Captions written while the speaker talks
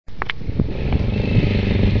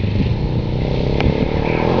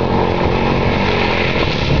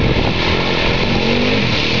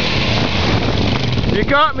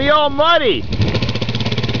all muddy.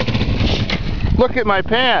 Look at my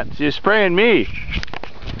pants. You're spraying me.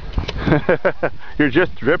 You're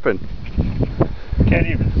just dripping. Can't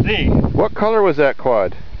even see. What color was that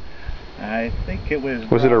quad? I think it was...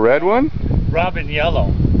 Was it a red one? Robin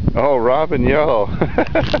yellow. Oh, robin yellow.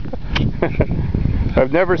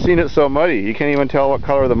 I've never seen it so muddy. You can't even tell what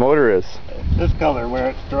color the motor is. This color where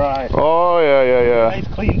it's dry. Oh, yeah. Nice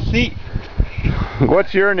clean seat.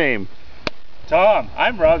 What's your name? Tom.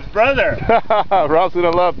 I'm Rob's brother. Rob's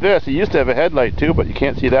gonna love this. He used to have a headlight too, but you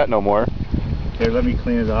can't see that no more. Here, let me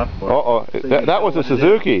clean it off for you. Uh-oh. So that was a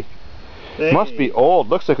Suzuki. Hey. Must be old.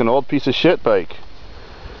 Looks like an old piece of shit bike.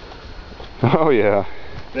 Oh, yeah.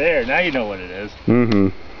 There, now you know what it is. Mm-hmm.